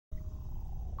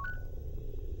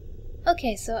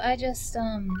Okay, so I just,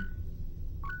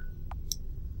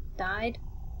 died.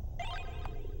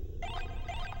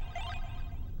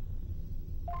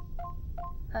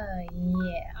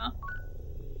 Yeah.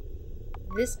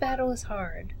 This battle is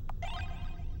hard.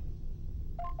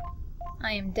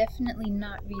 I am definitely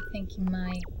not rethinking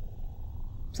my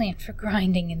plan for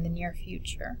grinding in the near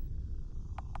future.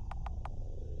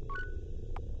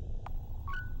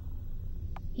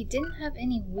 He didn't have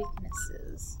any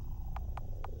weaknesses.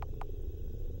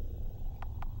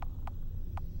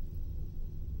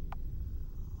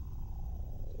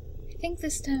 I think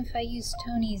this time if I use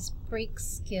Tony's break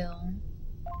skill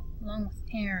along with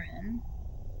Aerin,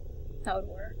 that would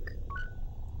work.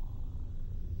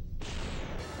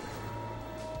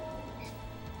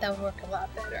 That would work a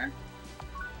lot better.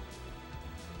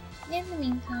 In the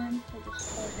meantime, we'll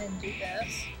just go ahead and do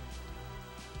this.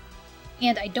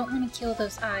 And I don't want to kill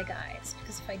those eye guys,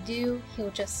 because if I do,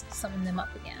 he'll just summon them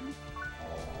up again.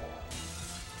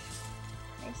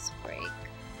 Ice break.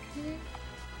 Okay.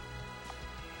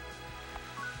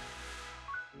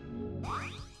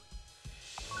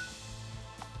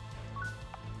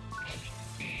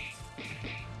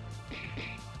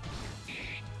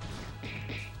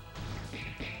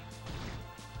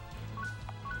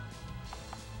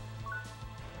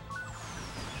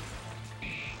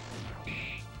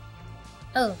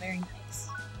 Oh, very nice.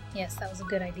 Yes, that was a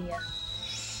good idea.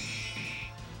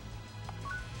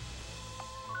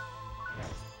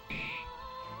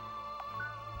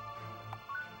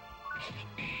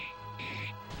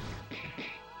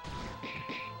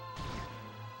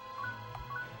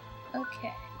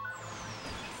 Okay.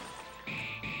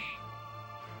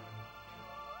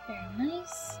 Very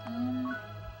nice.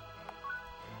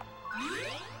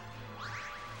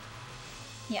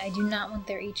 Yeah, I do not want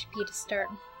their HP to start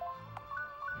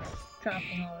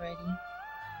dropping already.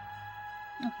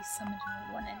 Oh, he summoned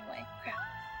another one anyway. Crap.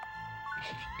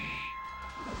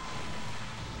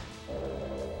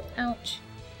 Ouch.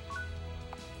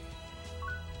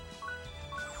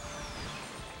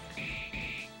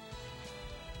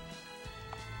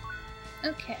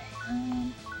 Okay,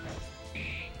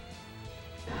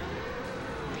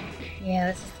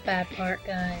 yeah, this is the bad part,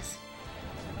 guys.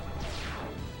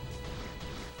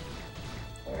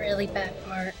 Really bad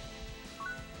part.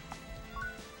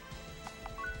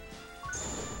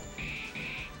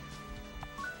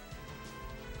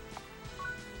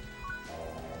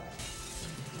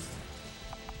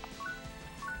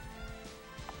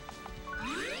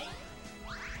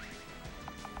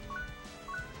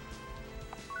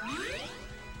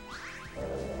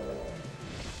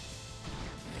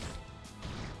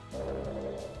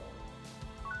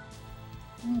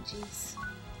 Oh, jeez.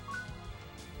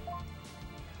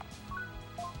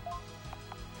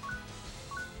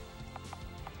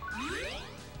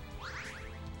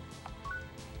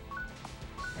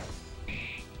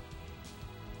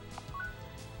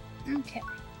 Okay.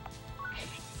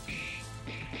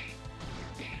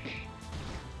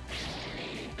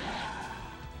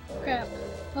 Crap.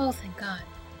 Oh, thank God.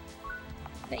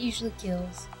 That usually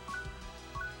kills.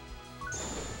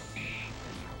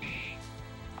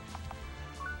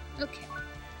 Okay.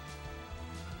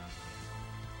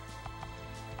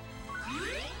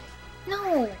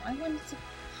 No! I wanted to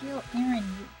heal Aerin,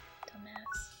 you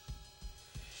dumbass.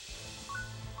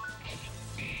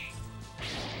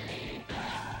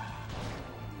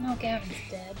 No, Gavin's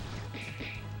dead.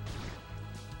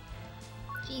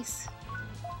 Jeez.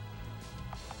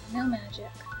 No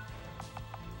magic.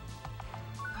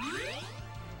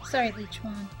 Sorry,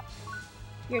 Leechwan.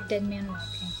 You're a dead man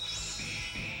walking.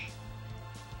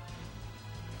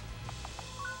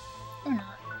 Or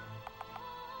not.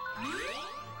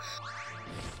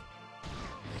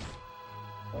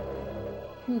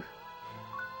 Whew.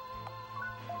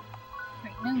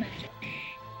 Right, no magic.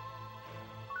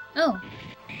 Oh!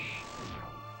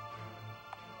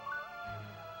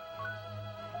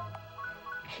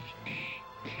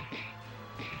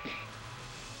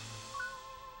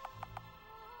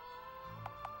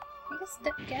 I guess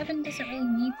that Gavin doesn't really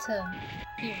need to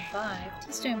be revived.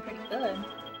 He's doing pretty good.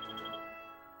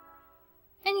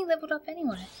 And he leveled up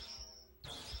anyway.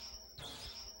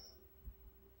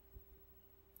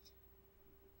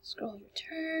 Scroll your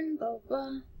turn, blah blah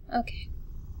blah. Okay.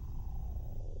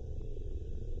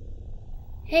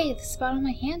 Hey, the spot on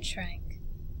my hand shrank.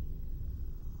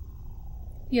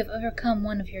 You have overcome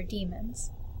one of your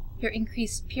demons. Your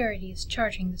increased purity is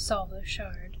charging the Salvo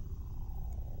Shard.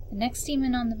 The next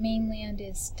demon on the mainland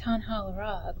is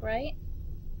Tanhalarag, right?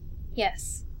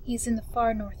 Yes, he's in the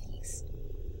far northeast.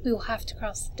 We will have to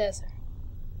cross the desert.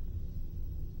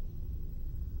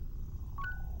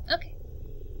 Okay.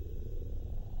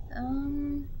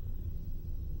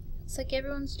 Looks like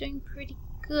everyone's doing pretty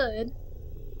good.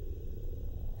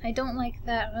 I don't like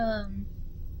that,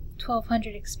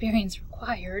 1200 experience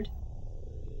required.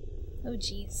 Oh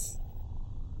jeez.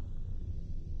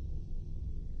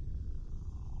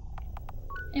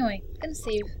 Anyway, gonna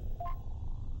save.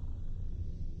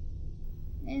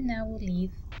 And now we'll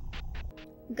leave.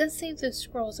 I'm gonna save those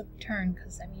scrolls of return,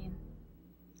 because, I mean,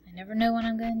 I never know when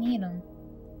I'm gonna need them.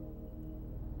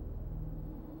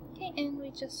 Okay, and we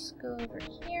just go over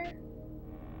here.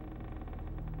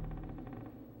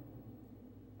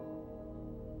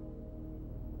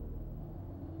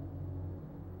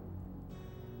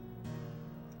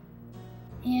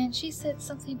 And she said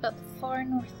something about the far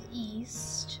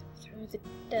northeast through the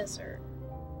desert.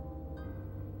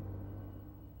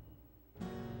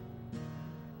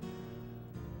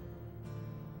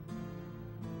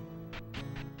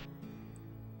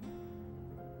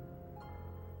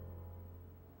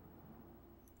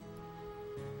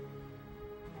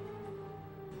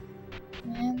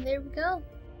 And there we go.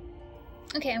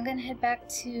 Okay, I'm gonna head back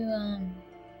to,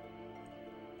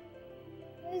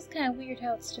 it's kind of weird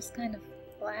how it's just kind of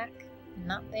black and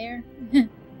not there. And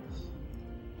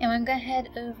I'm gonna head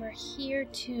over here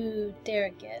to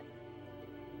Darragate.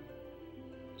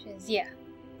 Which is, yeah.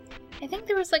 I think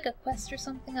there was like a quest or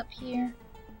something up here.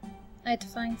 I had to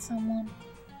find someone.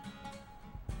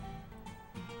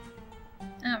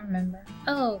 I don't remember.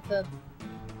 Oh, the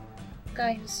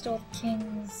guy who stole the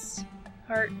king's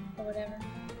heart or whatever.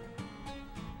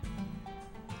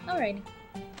 Alrighty.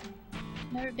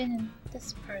 Never been in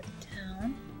this part of the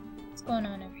town. What's going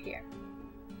on over here?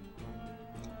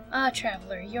 Ah,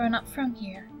 traveler, you are not from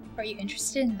here. Are you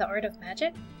interested in the art of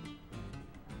magic?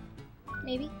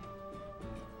 Maybe.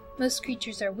 Most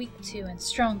creatures are weak to and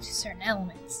strong to certain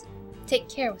elements. Take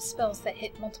care with spells that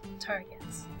hit multiple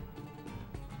targets.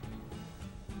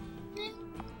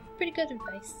 Pretty good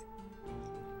advice.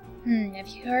 Have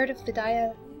you heard of the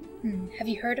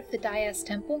Diaz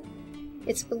Temple?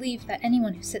 It's believed that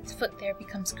anyone who sets foot there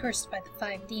becomes cursed by the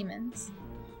 5 demons.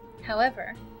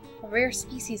 However, a rare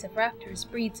species of raptors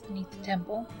breeds beneath the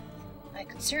temple. I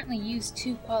could certainly use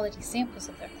 2 quality samples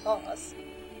of their claws.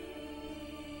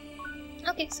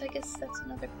 Okay, so I guess that's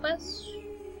another quest.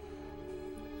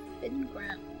 Forbidden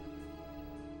Ground.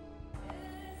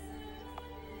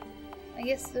 I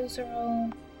guess those are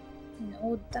all in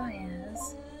old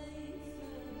Diaz.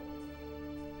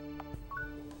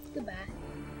 Goodbye.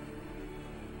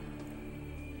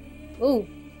 Ooh,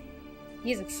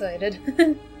 he's excited.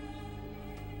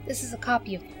 This is a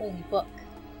copy of the Holy Book.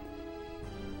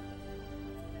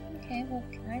 Okay, well,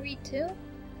 can I read too?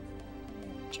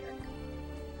 Jerk.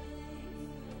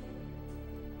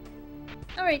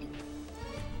 Alrighty.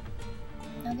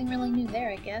 Nothing really new there,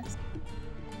 I guess.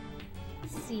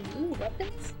 Let's see, ooh,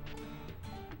 weapons?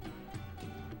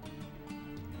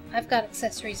 I've got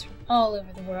accessories from all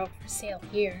over the world for sale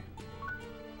here.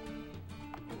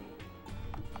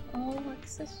 All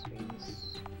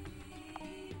accessories.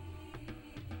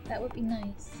 That would be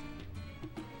nice.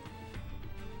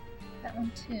 That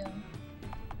one too.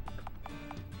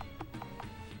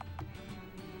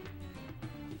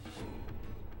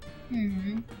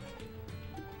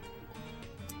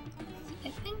 I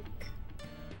think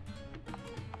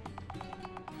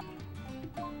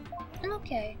I'm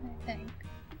okay, I think.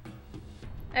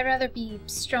 I'd rather be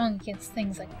strong against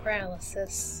things like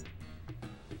paralysis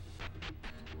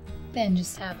than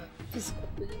just have a physical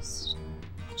boost.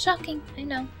 Shocking, I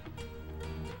know.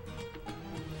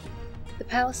 The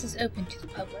palace is open to the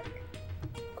public.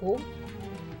 Cool.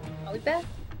 I'll be back.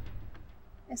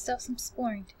 I still have some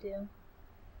exploring to do.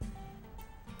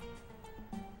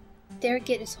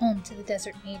 Darragate is home to the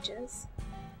desert mages.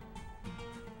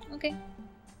 Okay.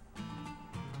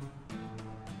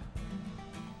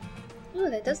 Ooh,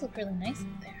 that does look really nice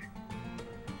up there.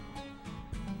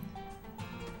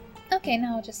 Okay,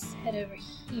 now I'll just head over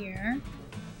here.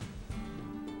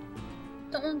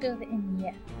 Don't want to go to the inn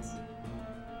yet.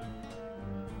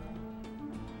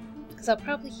 Because I'll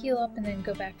probably heal up and then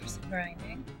go back for some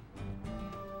grinding.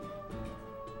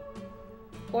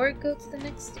 Or go to the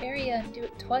next area and do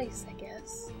it twice, I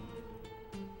guess.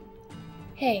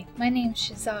 Hey, my name's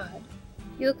Shazad.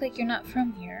 You look like you're not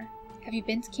from here. Have you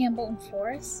been to Campbellton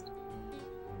Forest?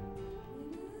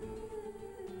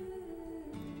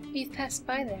 We've passed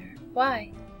by there.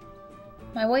 Why?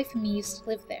 My wife and me used to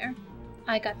live there.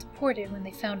 I got deported when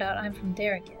they found out I'm from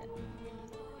Darragate.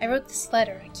 I wrote this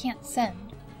letter I can't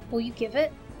send. Will you give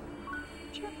it?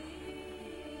 Sure.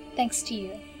 Thanks to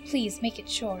you. Please make it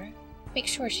sure. Make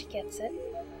sure she gets it.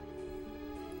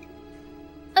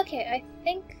 Okay, I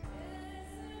think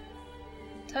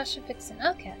Natasha Vixen.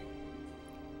 Okay.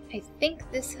 I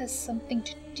think this has something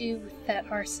to do with that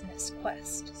arsonist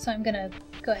quest, so I'm gonna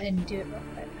go ahead and do it real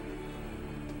quick.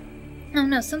 Oh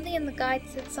no, something in the guide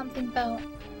said something about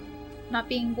not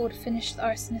being able to finish the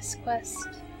arsonist quest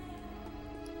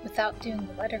without doing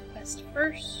the letter quest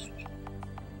first.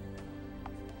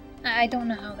 I don't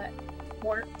know how that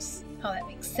works, how that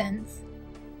makes sense,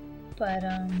 but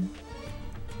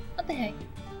what the heck?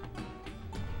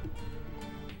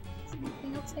 Is there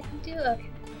anything else I can do? Okay.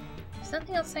 There's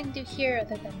nothing else I can do here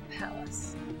other than the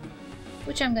palace,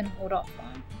 which I'm gonna hold off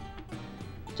on,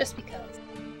 just because.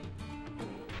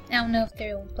 I don't know if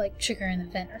they'll, like, trigger an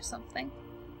event or something.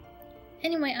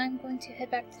 Anyway, I'm going to head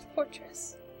back to the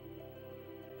fortress.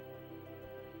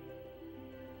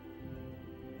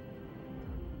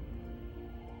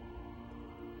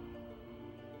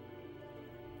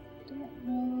 Don't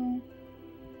know.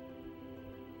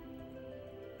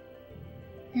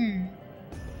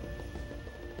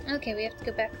 Okay, we have to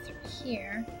go back through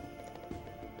here.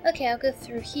 Okay, I'll go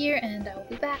through here and I'll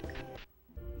be back.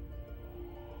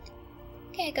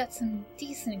 Okay, I got some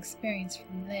decent experience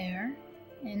from there.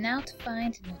 And now to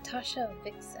find Natasha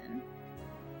Vixen.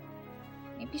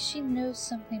 Maybe she knows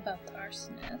something about the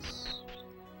arsonist.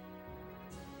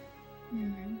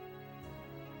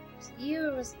 Was it you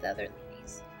or was it the other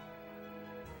ladies?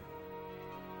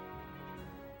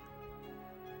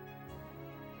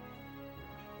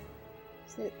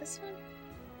 Is it this one?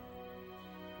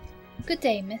 Good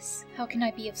day, miss. How can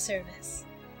I be of service?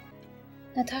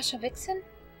 Natasha Vixen?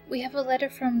 We have a letter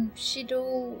from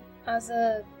Shidul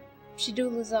Azal.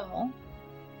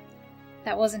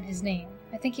 That wasn't his name.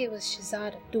 I think it was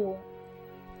Shazad Abdul.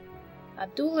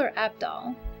 Abdul or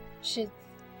Abdal?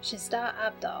 Shazda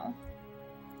Abdal.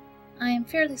 I am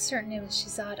fairly certain it was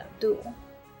Shazad Abdul.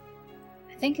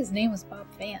 I think his name was Bob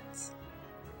Vance.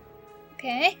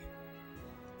 Okay.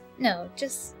 No,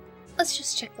 let's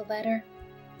just check the letter.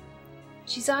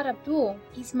 Shazad Abdul,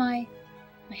 he's my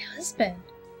husband.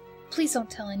 Please don't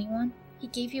tell anyone. He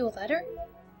gave you a letter?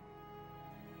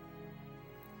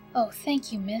 Oh,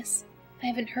 thank you, miss. I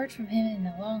haven't heard from him in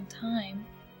a long time.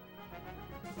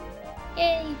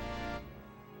 Yay!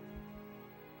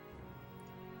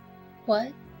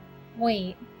 What?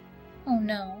 Wait. Oh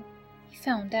no. He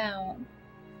found out.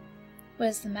 What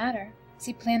is the matter? Is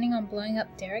he planning on blowing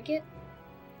up Darragate?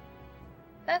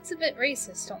 That's a bit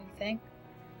racist, don't you think?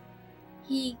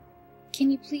 Can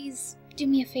you please do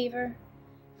me a favor?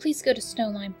 Please go to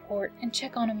Snowline Port and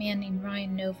check on a man named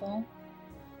Ryan Noval.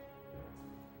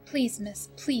 Please, miss,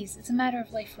 please, it's a matter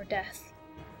of life or death.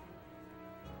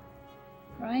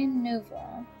 Ryan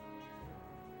Noval.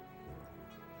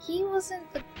 He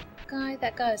wasn't the guy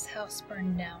that got his house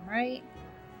burned down, right?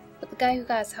 But the guy who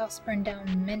got his house burned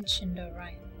down mentioned a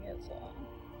Ryan Noval.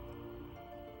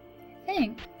 I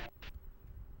think.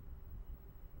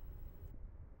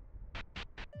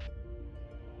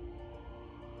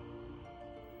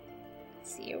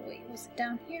 Let's see, wait, was it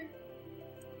down here?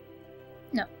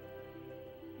 No.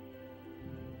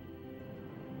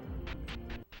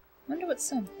 Wonder what's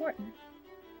so important.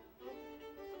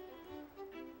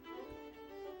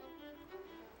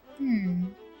 A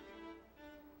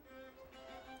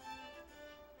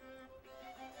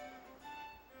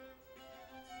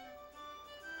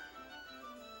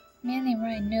man named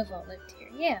Ryan Noval lived here,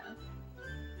 yeah.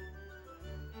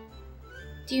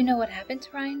 Do you know what happened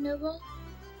to Ryan Noval?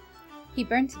 He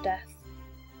burned to death.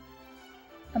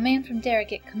 A man from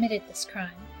Darragate committed this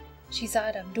crime,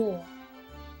 Shazad Abdul.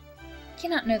 I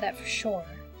cannot know that for sure.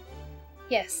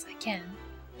 Yes, I can.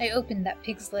 I opened that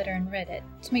pig's letter and read it,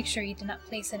 to make sure he did not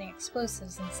place any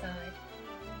explosives inside.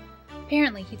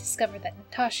 Apparently he discovered that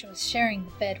Natasha was sharing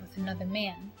the bed with another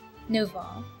man,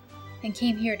 Noval, and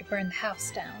came here to burn the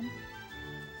house down.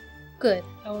 Good,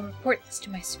 I will report this to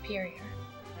my superior.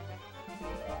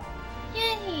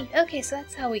 Yay! Okay, so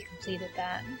that's how we completed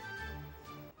that.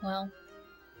 Well,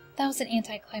 that was an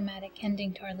anticlimactic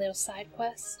ending to our little side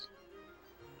quest.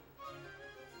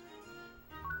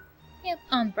 Yep,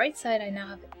 on the bright side, I now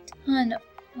have a ton of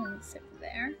points over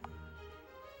there.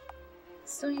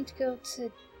 Still need to go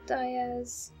to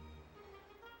Diaz.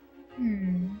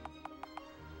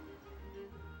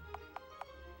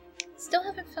 Still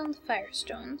haven't found the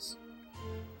Firestones.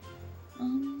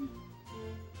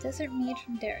 Desert Mage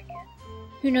from Darragate.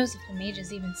 Who knows if the mage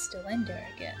is even still in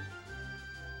Darragate.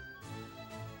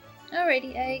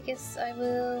 Alrighty, I guess I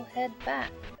will head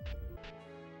back.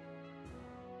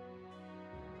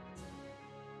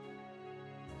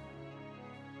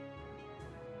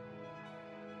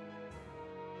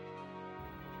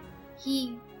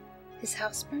 His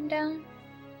house burned down?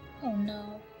 Oh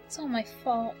no, it's all my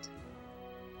fault.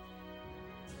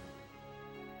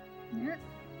 Yeah.